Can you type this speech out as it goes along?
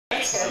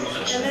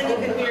And then you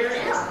can hear it.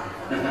 Yeah.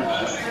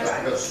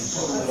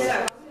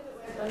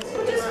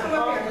 We'll just come up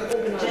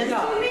here.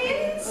 Gentle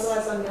means?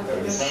 Otherwise I'm not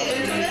going to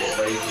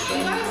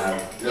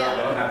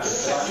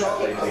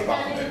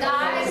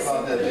Guys,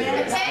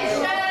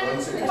 attention!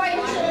 Wait!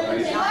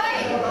 Hey!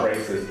 Sorry.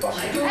 It's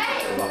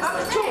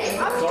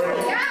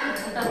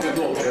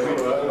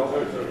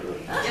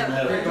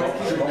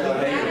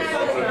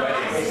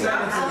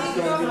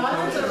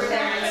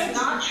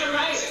not the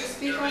right to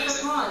speak like a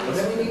pond.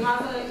 When you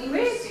have an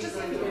English, just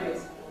like yours.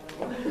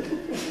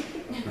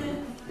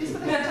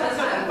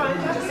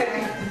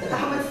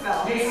 That one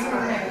fell.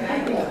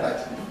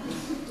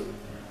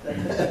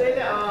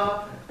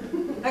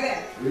 Okay.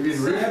 We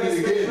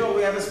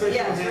have a special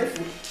Yeah.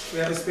 we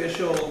have a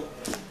special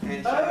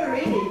handshake. Oh,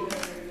 really?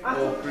 I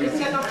thought you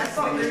said not to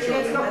stop. You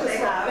said not to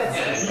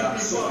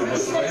stop.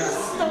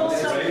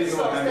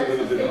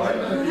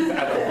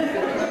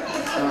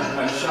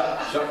 And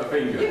shut the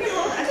finger. You can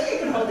hold, I think you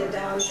can hold it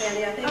down,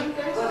 Sandy, I think.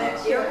 Well,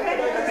 that's, you're okay?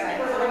 Okay.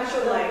 I'm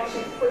sure, like,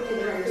 she's quick in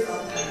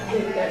yourself. Here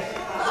we go.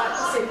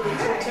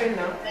 It's your turn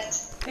now.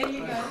 There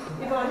you go.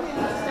 Yvonne,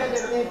 stand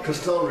over there.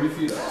 Crystal,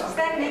 refill.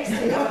 Stand next to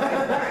you.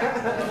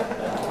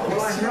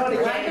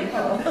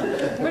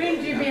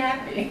 Wouldn't you be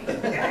happy?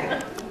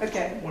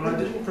 Okay. Well, I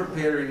didn't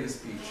prepare any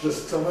speech.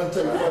 Just someone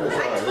take photos.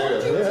 Right, there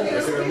you go. Yeah,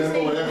 I can remember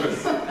what happened.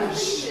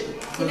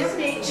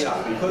 Yeah,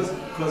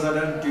 because I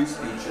don't do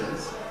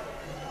speeches.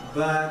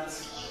 But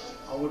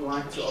I would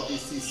like to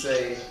obviously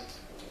say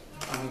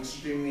I'm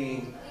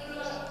extremely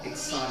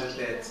excited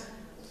that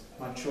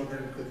my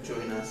children could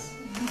join us.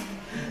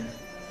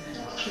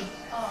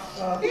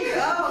 Oh my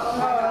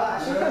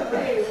gosh.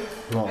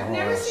 I've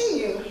never seen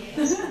you.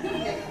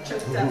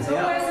 That's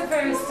always the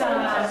first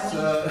time.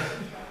 So,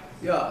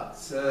 yeah,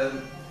 it's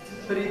a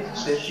pity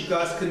that you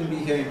guys couldn't be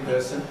here in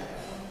person,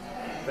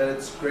 but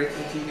it's great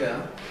that you're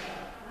here.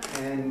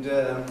 And I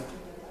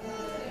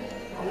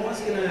was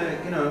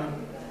gonna,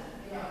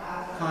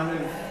 kind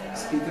of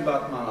speak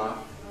about my life,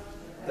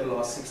 the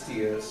last 60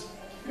 years.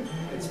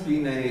 It's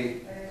been a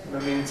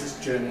momentous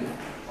journey,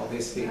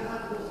 obviously.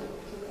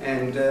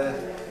 And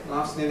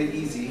life's never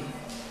easy,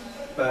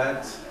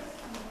 but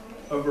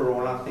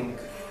overall I think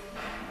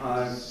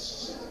I've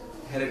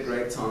had a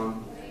great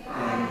time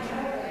and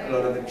a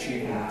lot of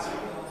achievement.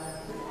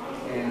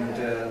 And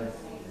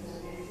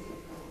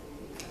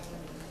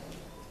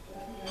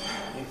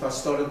if I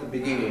start at the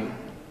beginning,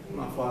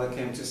 my father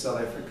came to South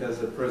Africa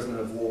as a prisoner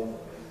of war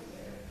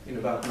in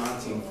about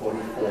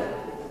 1944.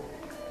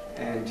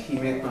 And he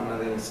met my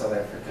mother in South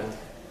Africa.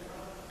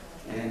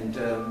 And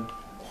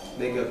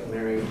they got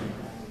married.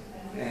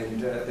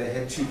 And they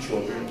had 2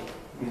 children,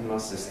 me and my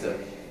sister.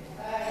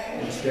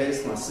 And today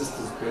is my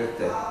sister's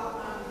birthday.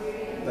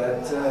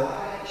 But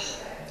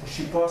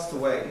she passed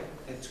away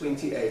at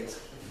 28,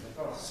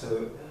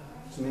 so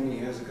it's many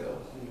years ago.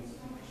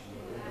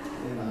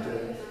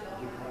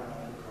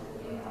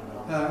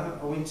 And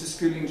I went to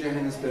school in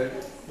Johannesburg.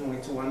 I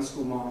went to one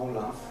school my whole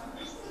life.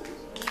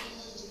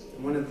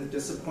 One of the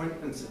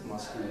disappointments at my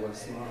school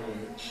was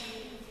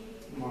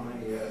my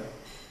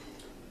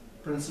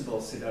principal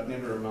said I'd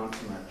never amount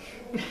to much.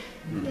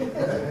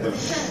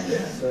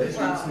 So it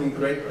gives me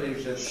great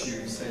pleasure to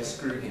say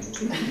screw him.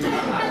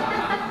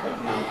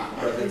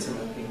 Brother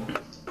Timothy.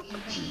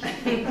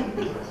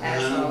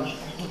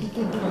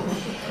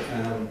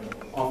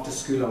 After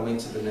school I went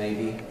to the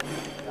Navy.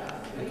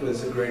 It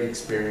was a great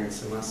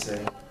experience, I must say.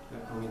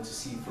 I went to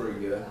sea for a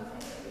year.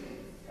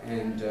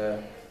 And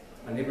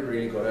I never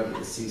really got over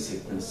the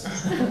seasickness.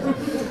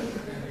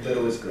 But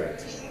it was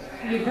great.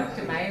 You looked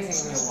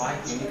amazing in your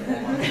white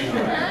uniform.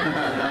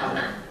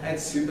 I had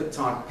super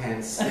tight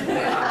pants. The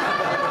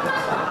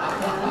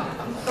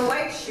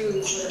white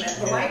shoes were the best.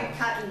 The white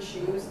cotton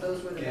shoes,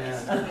 those were the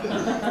best.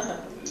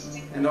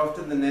 And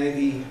after the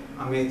Navy,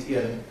 I met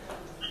Ian.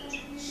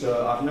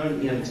 So I've known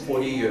Ian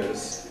 40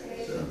 years.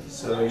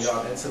 So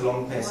yeah, it's a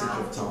long passage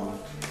of time.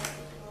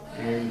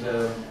 And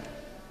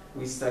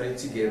we studied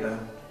together.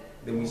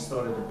 Then we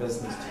started a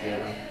business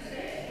together.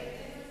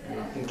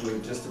 And I think we were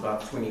just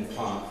about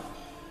 25.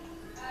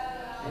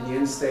 And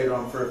Ian stayed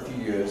on for a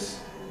few years,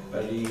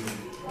 but he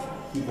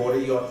bought a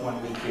yacht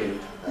one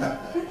weekend.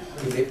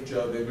 He left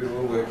Joburg, we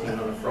were working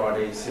on a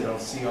Friday. He said, I'll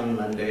see you on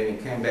Monday, and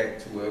he came back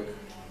to work.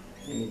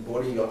 And he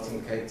bought a yacht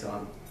in Cape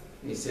Town.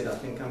 And he said, I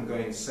think I'm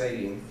going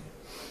sailing.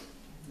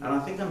 And I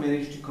think I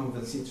managed to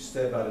convince him to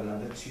stay about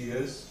another 2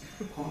 years.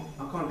 I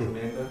can't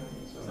remember,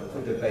 it's up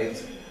for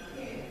debate.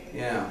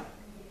 Yeah.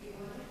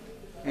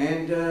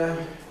 And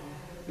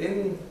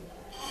then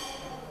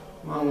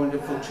my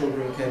wonderful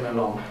children came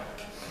along.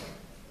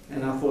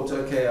 And I thought,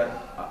 okay,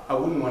 I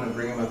wouldn't want to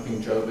bring them up in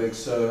Joburg,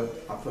 so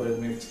I thought I'd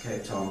move to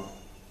Cape Town.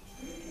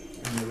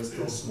 And they were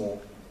still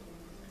small.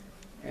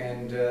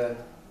 And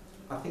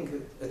I think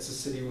it's a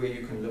city where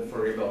you can live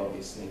forever,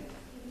 obviously.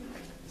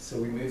 So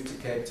we moved to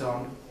Cape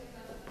Town.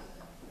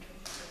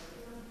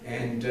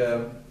 And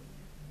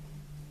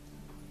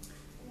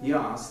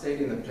yeah, I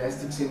stayed in the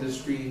plastics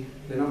industry.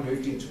 Then I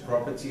moved into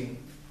property.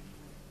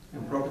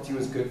 And property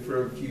was good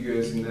for a few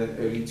years in the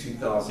early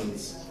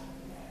 2000s.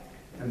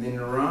 And then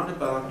around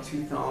about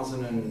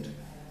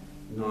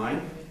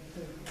 2009,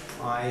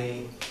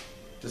 I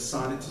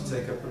decided to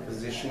take up a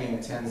position in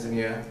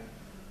Tanzania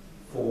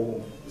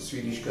for the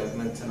Swedish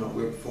government, and I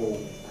worked for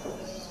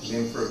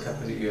them for a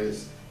couple of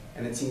years.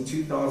 And it's in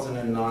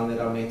 2009 that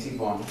I met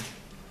Yvonne.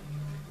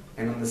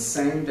 And on the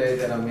same day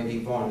that I met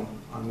Yvonne,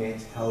 I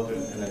met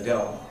Helden and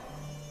Adele.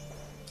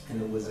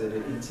 And it was at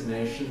an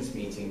Internations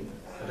meeting.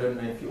 I don't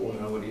know if you all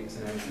know what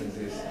Internations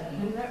is.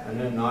 I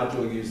know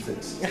Nigel used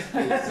it. He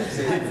doesn't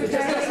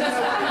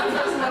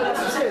know what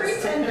it is.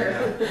 Pretender.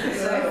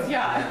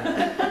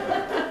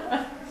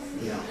 Yeah.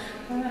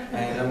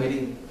 And I met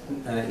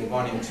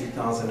Yvonne in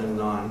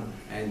 2009,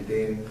 and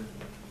then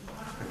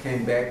I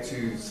came back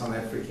to South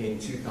Africa in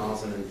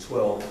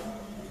 2012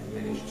 and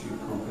managed to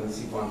convince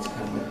Yvonne to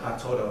come. I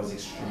told her I was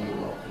extremely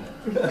welcome.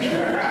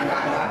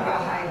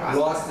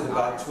 Lasted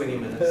about 20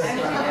 minutes.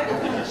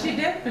 And she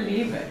did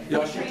believe it.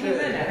 Yeah, she 20 did.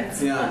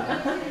 minutes.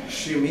 Yeah.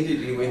 She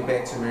immediately went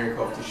back to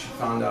America after she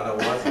found out I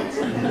wasn't.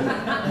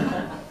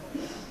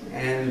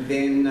 And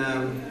then,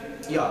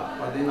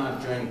 by then I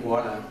joined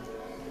Guada.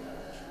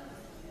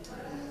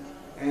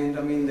 And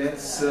I mean,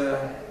 that's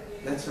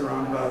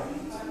around about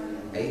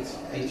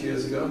eight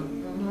years ago.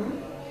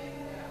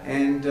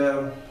 And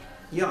I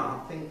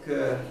think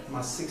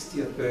my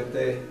 60th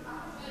birthday,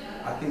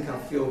 I think I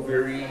feel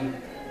very,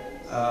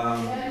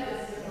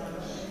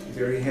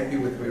 very happy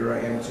with where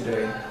I am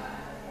today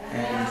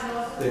and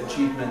the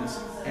achievements.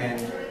 And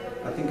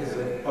I think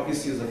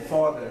obviously as a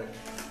father,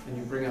 when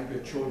you bring up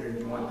your children,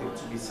 you want them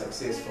to be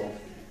successful.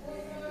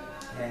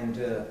 And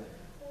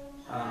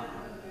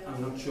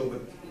I'm not sure,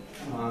 but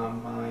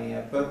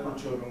both my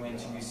children went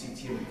to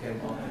UCT and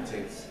became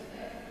architects,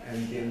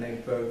 and then they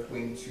both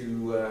went to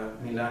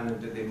Milan and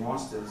did their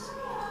masters.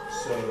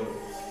 So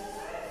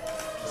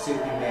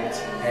Giuseppe met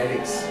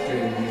Alex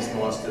doing his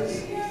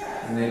masters,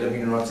 and they live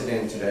in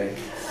Rotterdam today.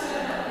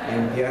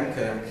 And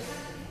Bianca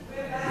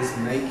is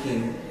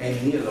making a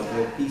meal of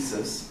her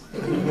pieces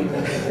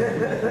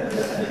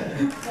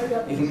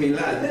in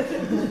Milan.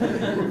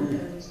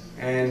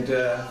 And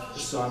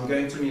so I'm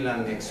going to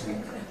Milan next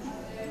week.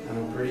 And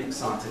I'm pretty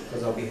excited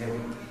because I'll be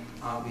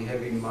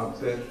having my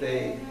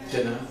birthday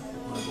dinner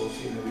with my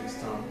daughter in a week's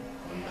time.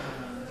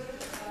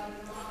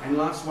 And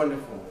life's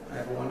wonderful. I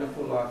have a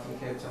wonderful life in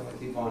Cape Town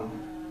with Yvonne.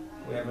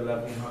 We have a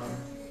lovely home.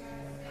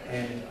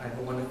 And I have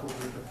a wonderful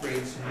group of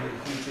friends who made a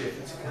huge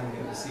effort to come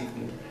here this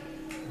evening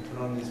and put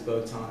on these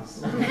bow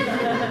ties.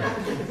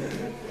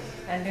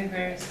 And they're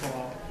very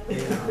small.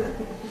 Yeah.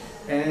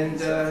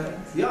 And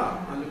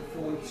I look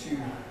forward to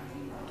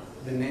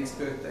the next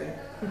birthday.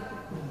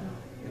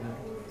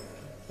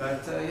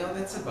 But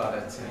that's about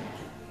it.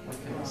 What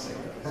can I say?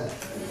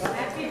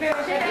 Happy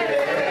birthday!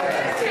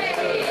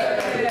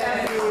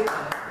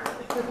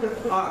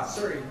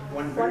 Sorry.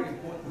 One very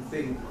important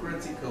thing,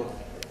 critical,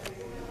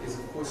 is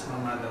of course my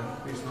mother,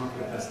 who's not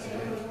with us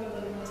today.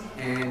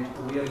 And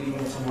we are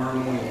leaving tomorrow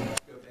morning to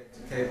go back to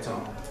Cape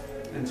Town.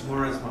 And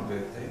tomorrow is my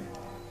birthday.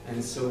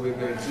 And so we're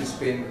going to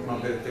spend my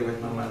birthday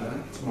with my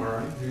mother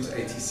tomorrow, who's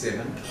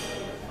 87.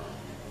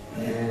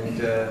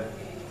 And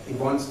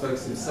Yvonne's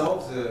folks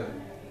themselves are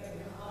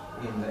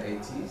in the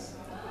 80s,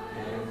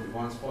 and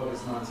Yvonne's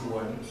father's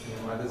 91 and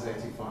my mother's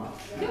 85.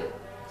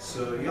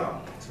 So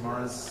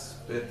tomorrow's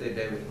birthday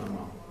day with my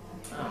mom.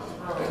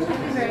 Happy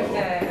birthday!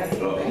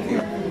 Thank you.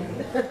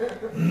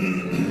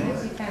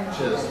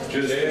 Cheers!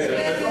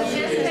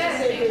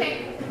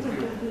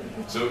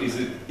 So is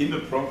it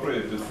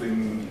inappropriate to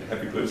sing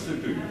happy birthday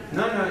to you?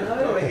 No,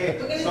 go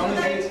ahead. As long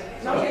as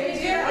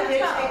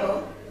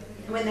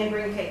when they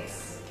bring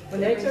cakes. When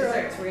they bring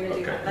desserts, we're going to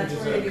do that. That's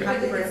what we're going to do.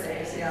 Happy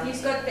birthdays, yeah.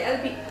 He's got the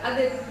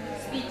other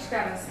speech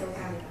grabs still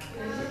coming.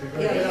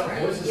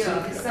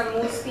 Some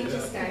more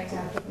speeches going to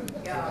happen.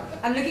 Yeah.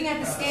 I'm looking at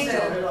the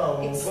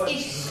schedule. It's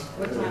ish.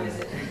 What time is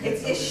it?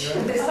 It's ish.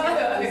 This is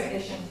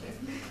ish.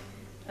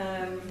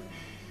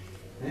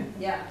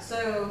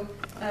 So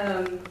I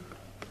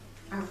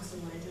also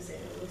wanted to say a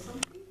little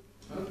something.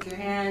 Okay.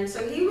 And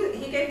so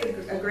he gave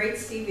a great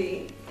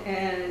CV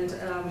and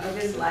of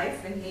his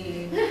life, and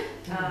he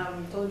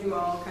told you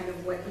all kind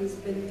of what he's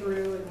been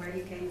through and where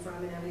he came from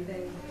and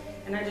everything.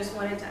 And I just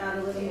wanted to add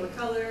a little more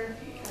color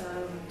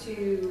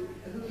to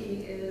who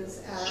he is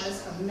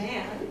as a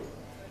man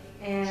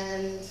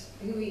and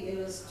who he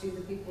is to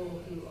the people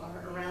who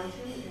are around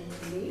him and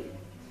to me.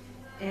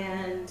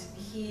 And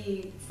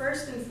he,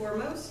 first and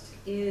foremost,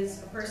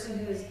 is a person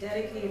who is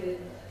dedicated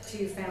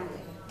to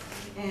family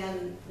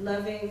and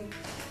loving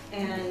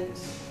and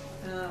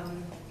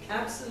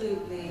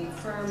absolutely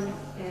firm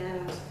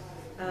and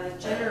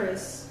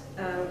generous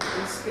in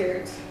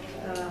spirit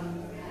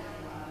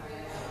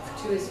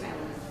to his family.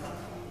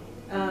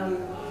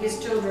 His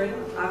children,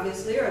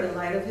 obviously, are the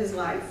light of his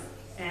life,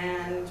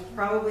 and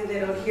probably they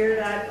don't hear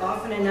that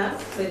often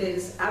enough, but it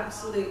is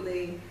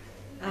absolutely,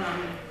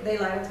 they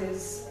light up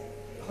his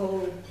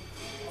whole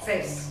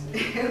face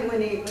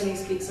when he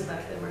speaks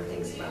about them or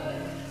thinks about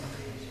them.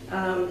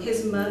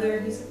 His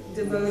mother, he's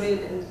devoted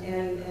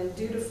and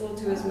dutiful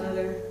to his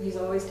mother. He's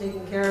always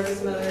taking care of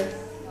his mother.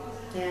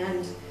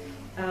 And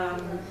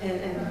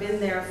and been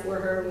there for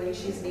her when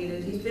she's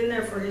needed. He's been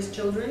there for his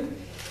children,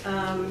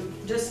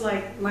 just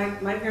like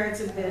my parents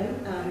have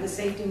been, the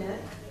safety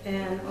net,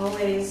 and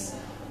always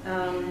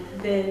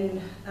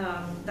been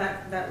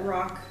that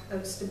rock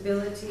of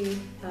stability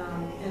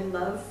and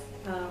love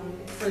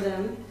for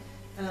them,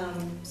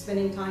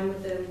 spending time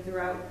with them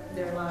throughout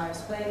their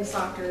lives, playing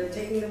soccer,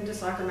 taking them to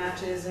soccer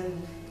matches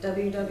and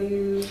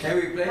WWE. Hey,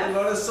 we played a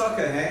lot of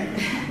soccer, hey?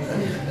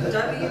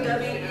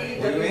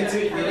 WWE. We went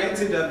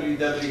to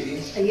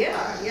WWE.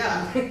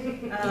 Yeah.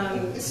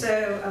 And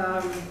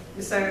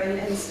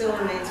still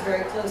remains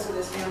very close with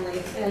his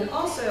family. And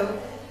also,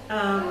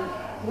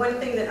 one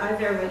thing that I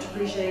very much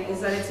appreciate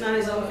is that it's not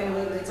his own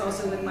family, but it's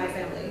also with my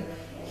family.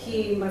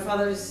 My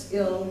father's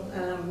ill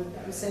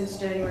since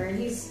January, and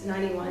he's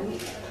 91.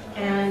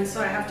 And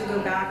so I have to go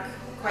back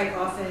quite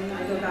often.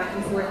 I go back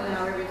and forth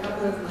now every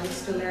couple of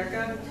months to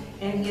America.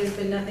 And he has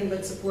been nothing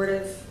but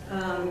supportive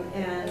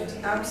and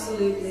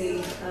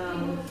absolutely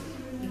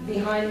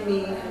behind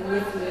me and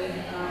with me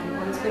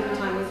on spending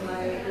time with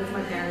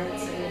my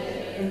parents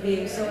and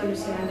being so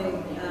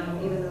understanding,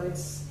 even though it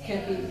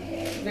can't be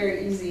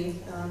very easy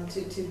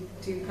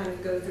to kind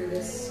of go through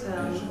this.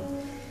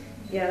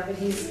 Yeah, but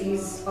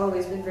he's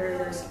always been very,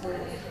 very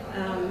supportive.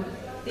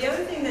 The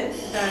other thing that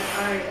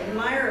I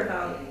admire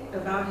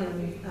about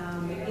him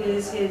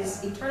is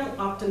his eternal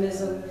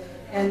optimism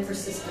and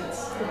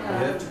persistence. You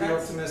have to be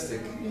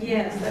optimistic.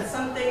 Yes, that's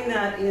something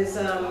that is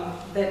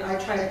that I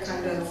try to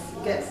kind of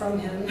get from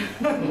him.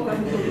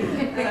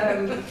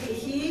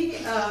 He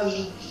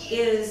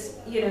is,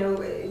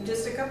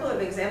 just a couple of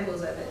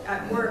examples of it.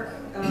 At work,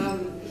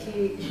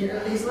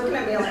 he's looking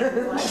at me like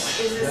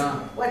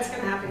what's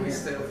going to happen here? We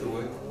stay off the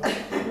work.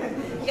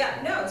 Yeah,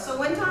 no. So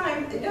one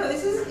time,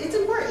 it's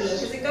important though,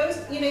 because it goes,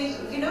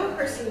 you know a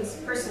person's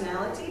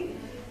personality,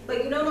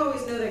 but you don't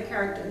always know their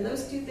character, and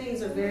those two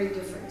things are very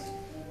different.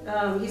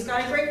 He's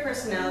got a great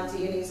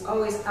personality, and he's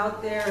always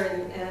out there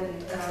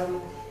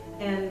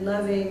and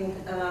loving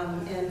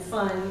and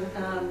fun,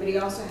 but he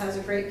also has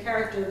a great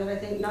character that I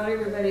think not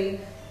everybody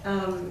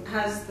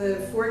has the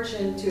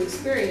fortune to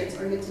experience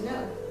or get to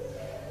know.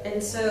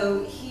 And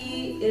so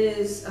he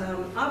is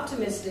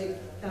optimistic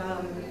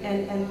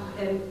and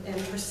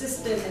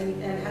persistent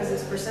and has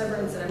this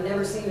perseverance that I've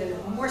never seen, and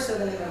more so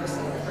than I've ever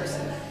seen in a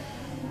person.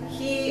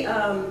 He,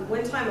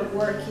 one time at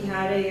work, he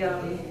had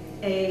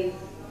a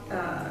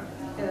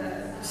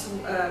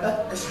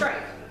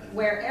strike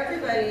where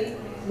everybody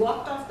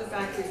walked off the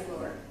factory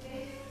floor,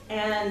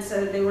 and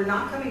so they were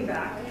not coming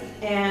back,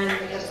 and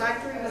the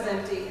factory was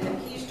empty,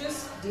 and he's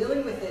just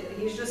dealing with it.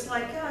 He's just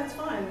like, yeah, it's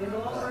fine,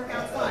 it'll all work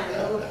out fine,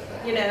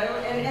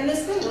 and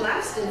this thing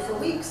lasted for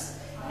weeks,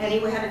 and he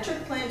had a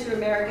trip planned to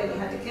America, and he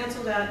had to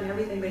cancel that and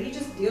everything, but he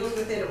just deals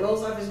with it. It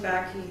rolls off his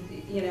back.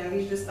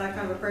 He's just that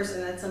kind of a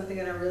person. That's something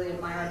that I really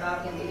admire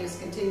about him. He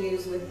just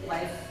continues with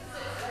life.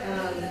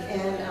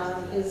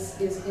 And is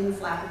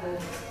inflappable.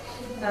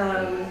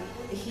 I'm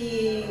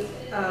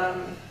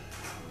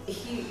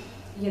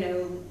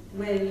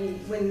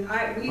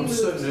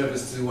so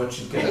nervous to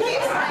watch you go. Every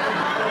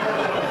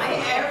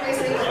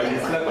single thing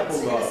is like, what's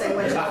he going to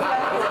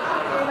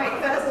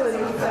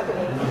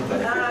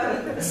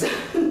say?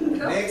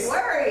 Don't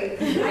worry.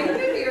 I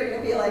knew you were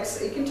going to be like,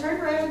 so you can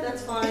turn red,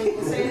 that's fine. You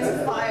can say it's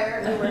a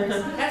fire, no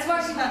worries. That's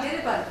why she did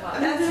it by the fire.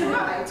 That's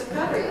right, to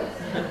cover you.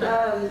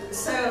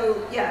 So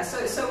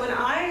when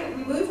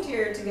we moved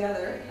here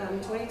together,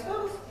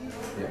 2012.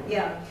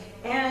 Yeah.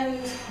 And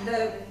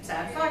the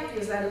sad fact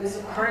was that it was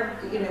hard,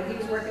 he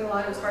was working a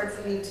lot. It was hard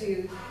for me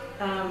to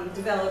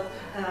develop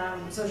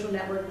social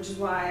network, which is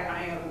why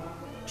I am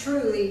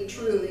truly,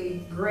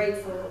 truly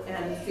grateful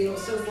and feel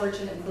so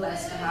fortunate and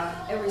blessed to have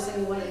every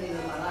single one of you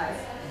in my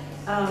life.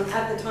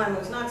 At the time, I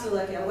was not so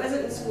lucky. I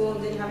wasn't in school,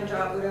 didn't have a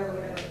job, whatever.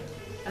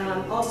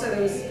 Also,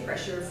 there was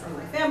pressure from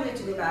my family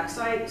to go back.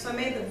 So I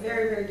made the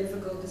very, very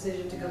difficult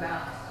decision to go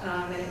back.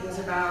 And it was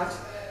about,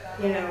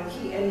 he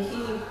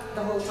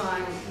the whole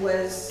time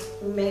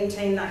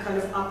maintained that kind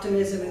of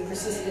optimism and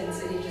persistence,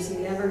 and he just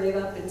never gave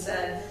up and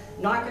said,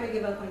 not going to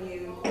give up on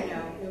you,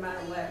 no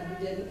matter what, and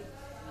he didn't.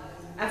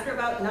 After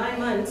about 9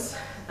 months,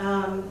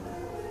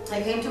 I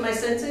came to my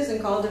senses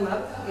and called him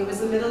up. It was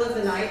the middle of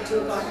the night,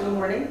 2 o'clock in the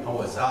morning. I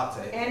was out,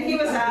 eh? And he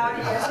was out,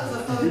 he answers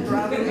the phone,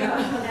 dropping me up.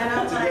 And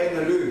I'm like, in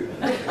the loo.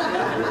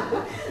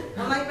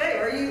 I'm like, babe,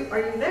 are you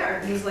there?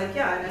 And he's like,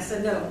 yeah. And I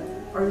said, no,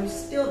 are you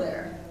still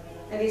there?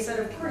 And he said,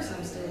 of course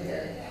I'm still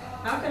here.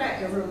 How could I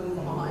ever move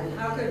on?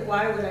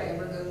 Why would I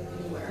ever go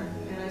anywhere?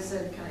 And I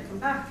said, can I come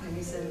back? And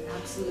he said,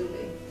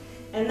 absolutely.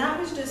 And that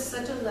was just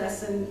such a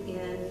lesson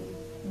in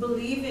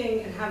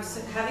believing and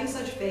having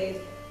such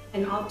faith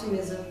and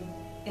optimism.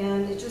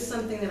 And it's just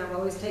something that I've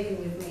always taken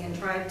with me and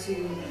tried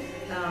to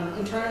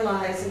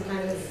internalize and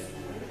kind of,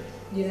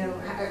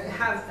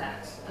 have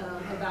that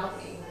about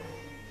me.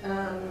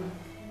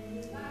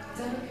 Is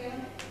that okay?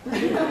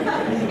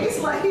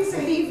 he's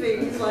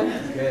heaving. He's like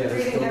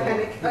breathing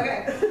heavy.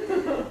 Okay.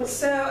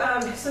 So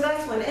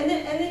that's one. And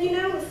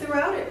then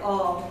throughout it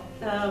all,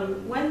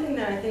 one thing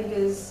that I think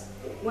is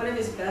one of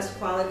his best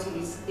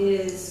qualities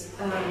is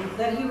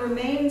that he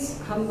remains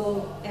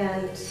humble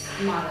and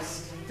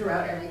modest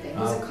throughout everything.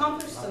 He's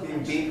accomplished so I've been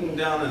much. beaten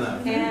down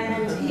enough.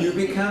 And You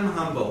become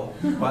humble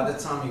by the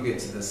time you get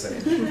to this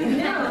age.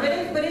 no, but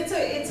it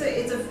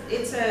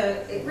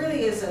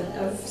really is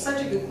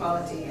such a good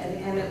quality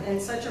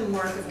and such a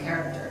mark of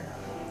character.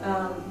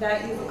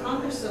 That you've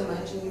accomplished so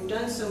much and you've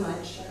done so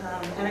much.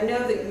 And I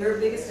know that your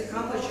biggest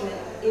accomplishment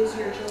is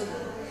your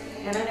children.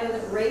 And I know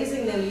that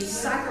raising them, you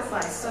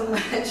sacrifice so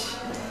much.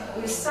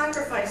 You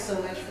sacrifice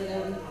so much for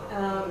them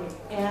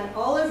and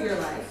all of your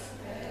life.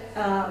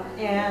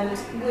 And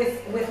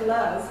with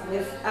love,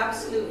 with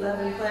absolute love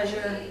and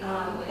pleasure,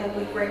 and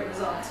with great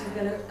results. You've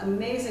been an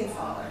amazing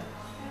father.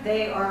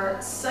 They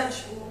are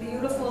such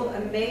beautiful,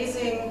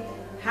 amazing,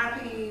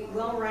 happy,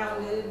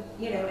 well-rounded,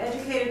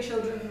 educated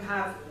children who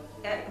have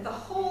their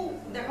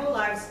whole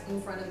lives in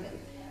front of them.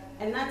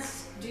 And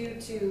that's due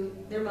to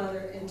their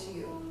mother and to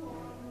you.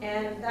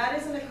 And that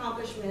is an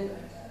accomplishment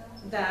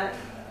that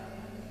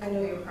I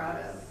know you're proud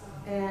of.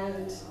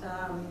 And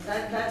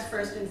that's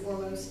first and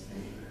foremost.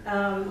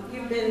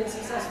 You've been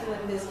successful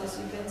in business.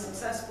 You've been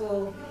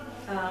successful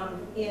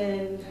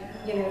in,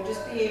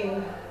 just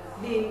being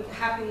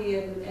happy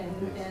and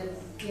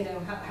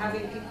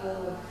having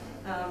people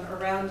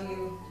around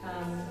you.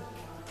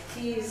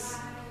 He's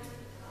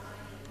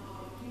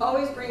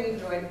always bringing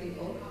joy to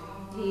people.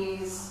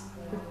 He's,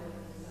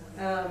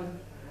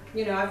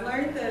 I've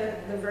learned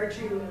the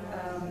virtue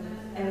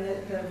and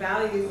the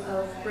value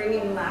of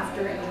bringing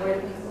laughter and joy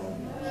to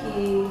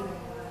people.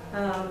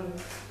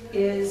 He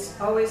is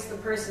always the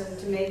person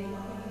to make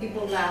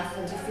people laugh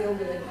and to feel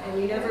good,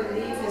 and you never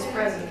leave his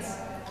presence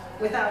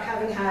without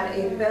having had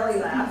a belly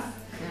laugh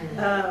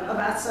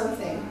about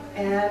something,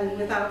 and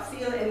without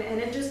feeling, and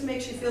it just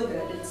makes you feel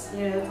good. It's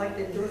it's like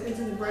the endorphins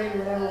in the brain,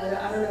 whatever.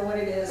 I don't know what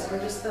it is, or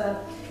just the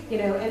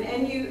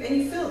and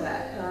you feel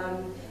that.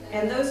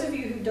 And those of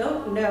you who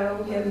don't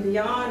know him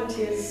beyond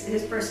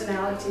his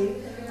personality,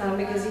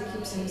 because he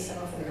keeps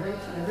himself very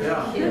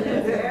clever,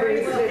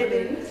 very well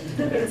hidden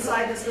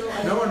inside this little.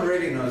 No one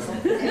really knows him.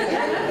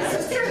 This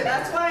is true.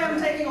 That's why I'm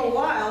taking a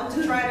while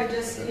to try to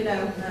just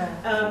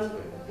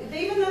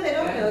even though they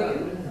don't know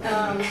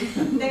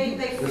you, they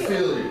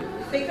feel you.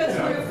 Because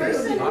when a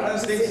person, I don't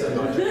think so.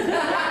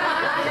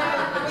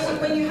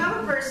 when you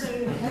have a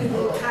person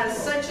who has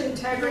such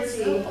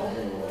integrity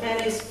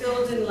and is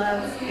filled in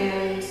love,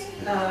 and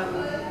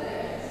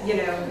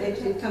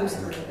it comes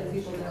through, and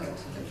people know it.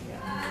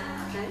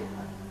 Okay.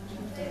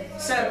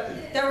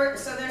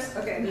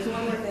 There's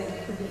one more thing.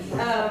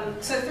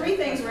 So 3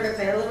 things we're gonna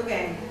play a little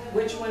game.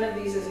 Which one of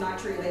these is not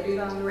true? They do it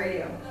on the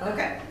radio.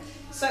 Okay.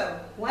 So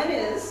one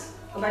is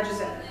about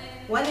Giuseppe.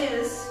 One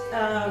is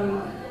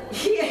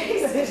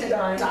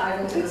dive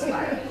into this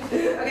fire.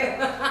 Okay.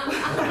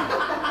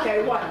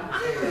 Okay, one.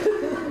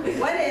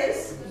 One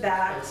is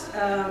that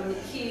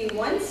he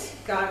once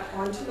got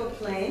onto a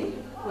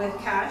plane with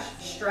cash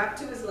strapped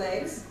to his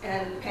legs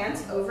and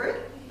pants over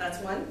it. That's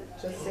one.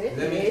 That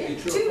means to be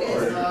true. 2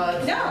 is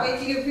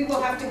no.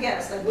 People have to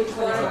guess like which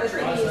one is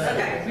true.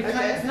 Okay.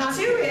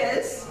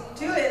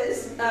 2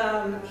 is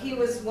he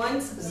was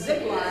once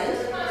ziplined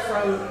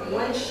from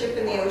one ship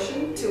in the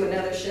ocean to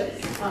another ship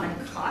on a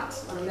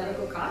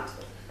medical cot.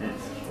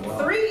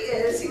 3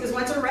 is he was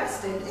once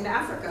arrested in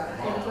Africa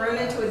and thrown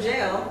into a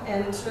jail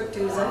and stripped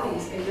to his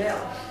undies in jail.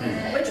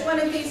 Which one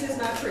of these is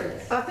not true?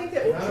 I think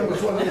that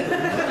which one?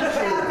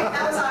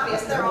 That was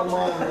obvious. They're all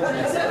true.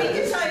 So he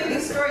can tell you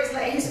these stories.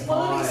 Like, he's full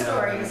of these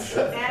stories,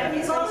 and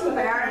he's also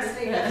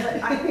embarrassing,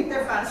 but I think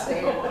they're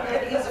fascinating.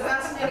 And he's a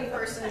fascinating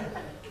person.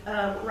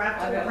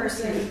 Wrapped in a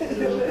person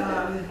who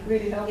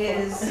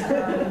is,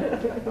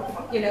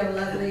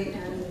 lovely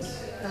and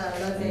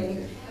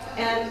loving.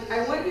 And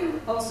I want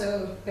you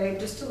also, babe,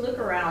 just to look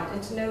around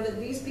and to know that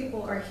these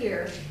people are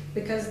here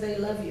because they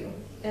love you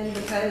and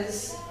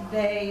because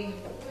they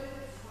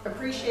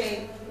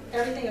appreciate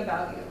everything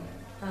about you,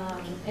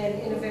 and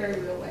in a very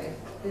real way.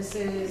 This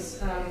is,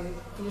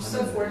 you're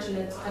so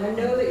fortunate, and I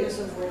know that you're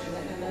so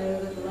fortunate, and I know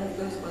that the life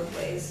goes both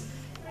ways.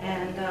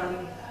 And,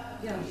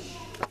 yeah.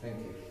 Thank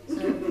you. So,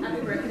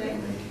 happy birthday.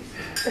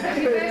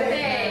 Happy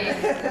birthday!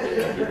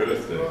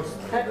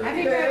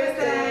 Happy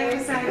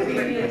birthday. Happy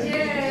birthday!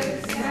 Cheers!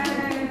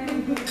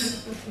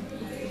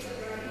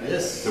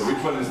 Yes. So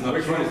which one is not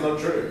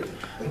true?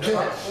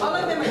 All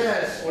of them are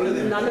Yes. All of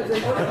them. None of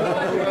them are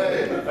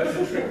That's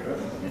a trick.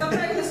 They'll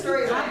tell you the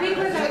story. How big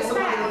were those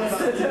facts?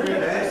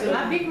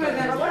 How big were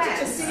those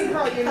facts? See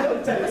how you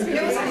looked at us.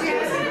 There was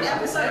an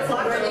episode of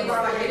Lock and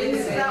Bride. You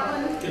didn't see that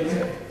one?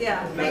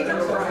 Yeah.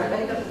 Makeup Bride.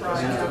 Makeup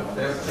Bride.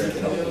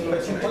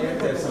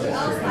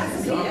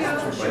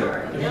 Sure.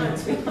 Yeah,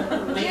 it's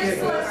fun. Yes,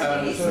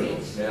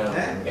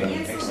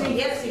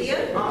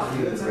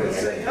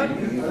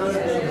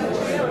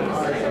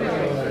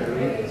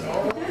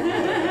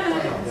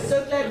 so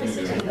glad to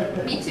see you.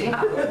 Me too.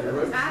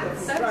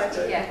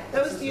 Yeah.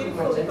 That was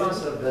beautiful, Yvonne.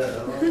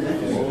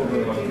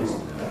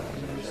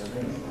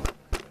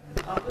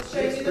 Let's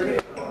show you the...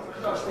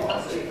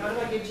 How do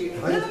I get you?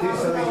 Oh,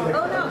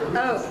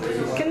 no.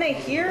 Oh, can they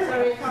hear?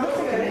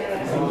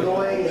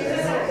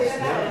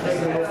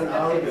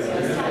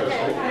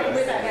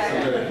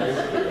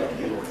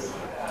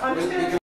 I'm just going to